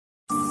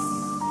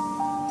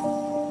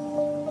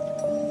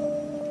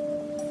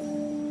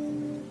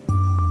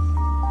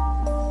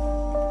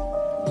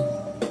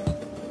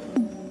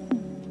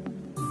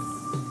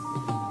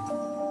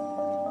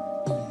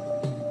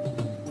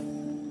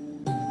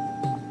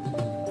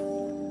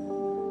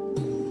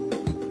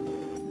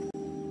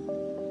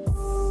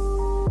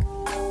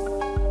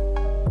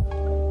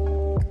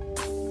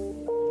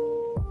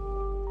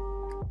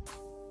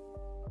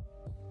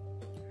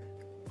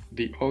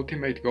The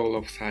ultimate goal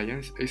of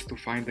science is to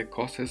find the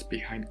causes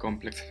behind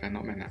complex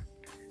phenomena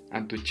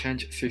and to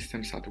change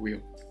systems at will.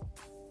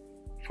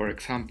 For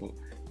example,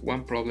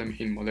 one problem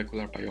in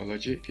molecular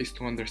biology is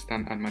to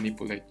understand and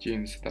manipulate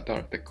genes that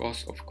are the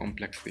cause of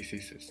complex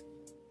diseases.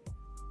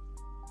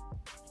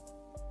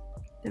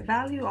 The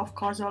value of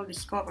causal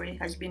discovery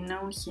has been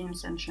known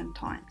since ancient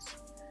times.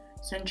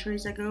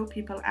 Centuries ago,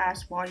 people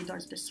asked why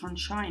does the sun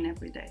shine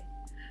every day,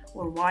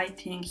 or why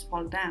things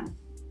fall down.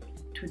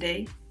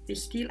 Today, we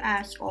still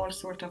ask all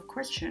sorts of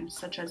questions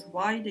such as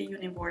why the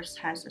universe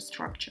has a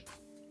structure,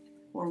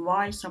 or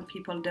why some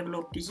people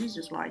develop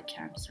diseases like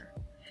cancer.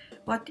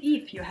 What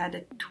if you had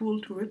a tool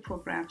to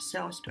reprogram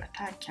cells to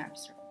attack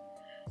cancer?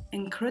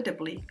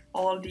 Incredibly,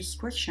 all these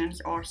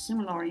questions are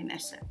similar in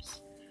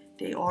essence.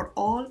 They are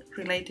all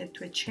related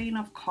to a chain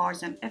of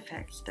cause and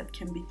effects that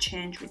can be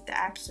changed with the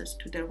access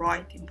to the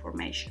right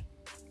information.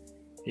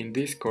 In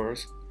this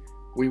course,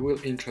 we will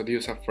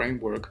introduce a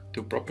framework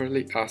to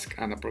properly ask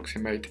and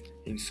approximate,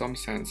 in some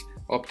sense,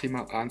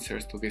 optimal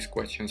answers to these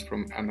questions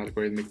from an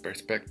algorithmic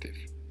perspective.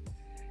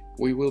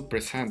 We will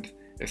present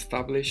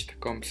established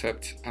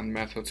concepts and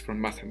methods from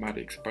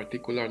mathematics,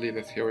 particularly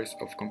the theories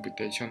of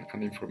computation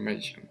and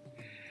information,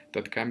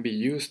 that can be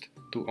used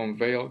to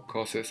unveil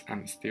causes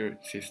and steer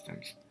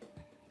systems.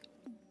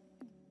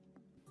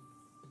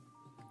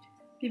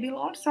 We will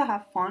also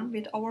have fun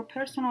with our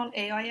personal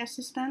AI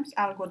assistants,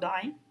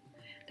 Algorithmic,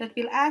 that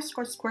will ask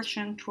us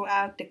questions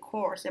throughout the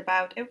course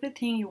about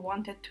everything you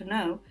wanted to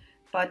know,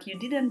 but you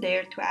didn't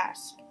dare to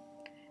ask.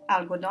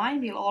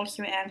 Algorithmic will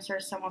also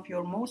answer some of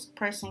your most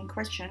pressing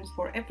questions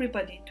for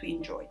everybody to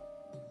enjoy.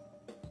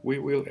 We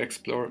will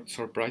explore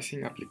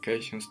surprising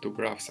applications to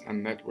graphs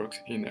and networks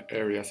in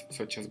areas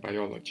such as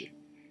biology.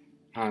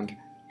 And,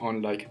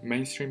 unlike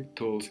mainstream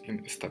tools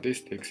in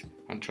statistics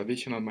and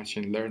traditional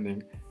machine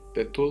learning,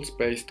 the tools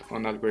based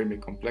on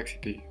algorithmic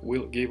complexity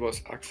will give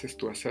us access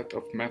to a set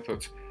of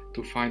methods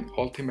to find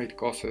ultimate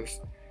causes,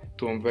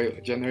 to unveil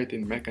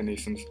generating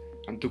mechanisms,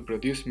 and to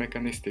produce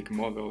mechanistic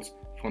models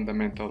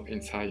fundamental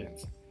in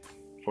science.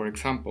 For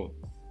example,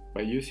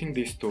 by using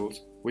these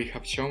tools, we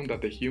have shown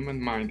that the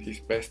human mind is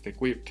best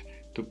equipped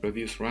to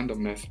produce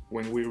randomness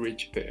when we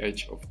reach the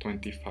age of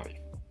 25.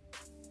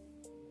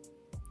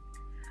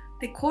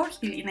 The course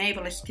will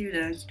enable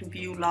students to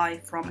view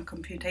life from a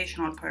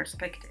computational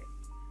perspective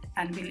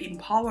and will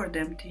empower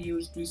them to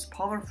use these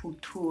powerful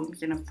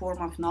tools in a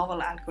form of novel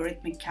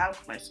algorithmic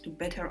calculus to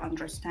better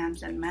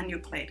understand and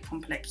manipulate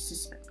complex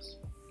systems.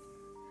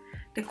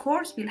 The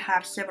course will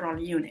have several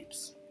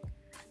units.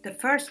 The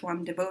first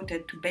one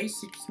devoted to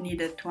basics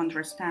needed to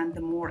understand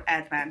the more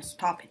advanced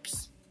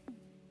topics.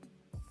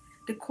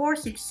 The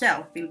course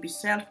itself will be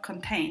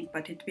self-contained,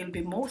 but it will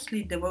be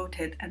mostly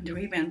devoted and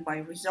driven by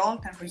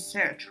result and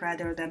research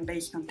rather than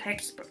based on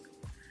textbook,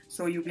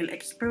 so you will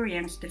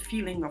experience the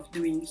feeling of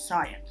doing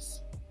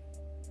science.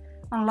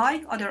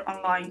 Unlike other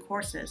online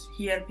courses,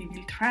 here we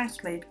will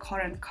translate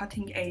current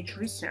cutting-edge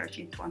research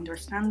into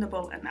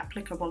understandable and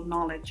applicable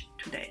knowledge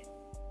today.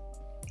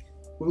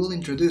 We will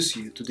introduce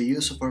you to the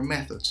use of our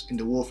methods in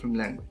the Wolfram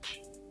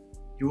language.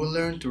 You will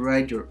learn to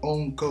write your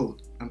own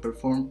code and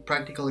perform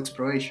practical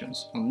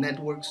explorations on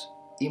networks,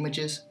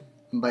 images,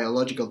 and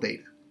biological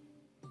data.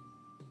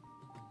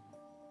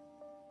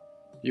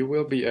 You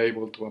will be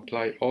able to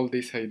apply all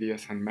these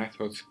ideas and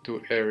methods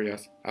to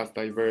areas as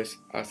diverse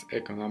as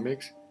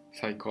economics,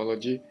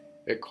 psychology,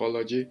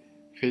 ecology,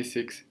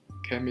 physics,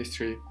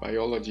 chemistry,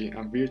 biology,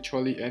 and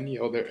virtually any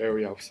other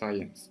area of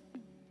science.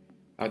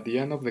 At the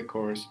end of the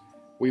course,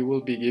 we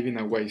will be giving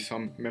away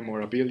some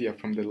memorabilia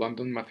from the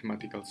London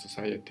Mathematical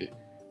Society,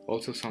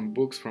 also some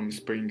books from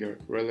Springer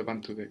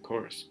relevant to the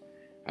course,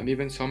 and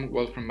even some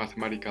Wolfram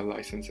mathematical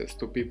licenses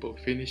to people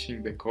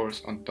finishing the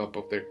course on top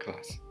of their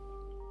class.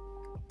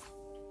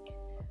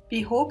 We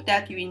hope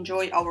that you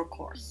enjoy our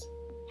course.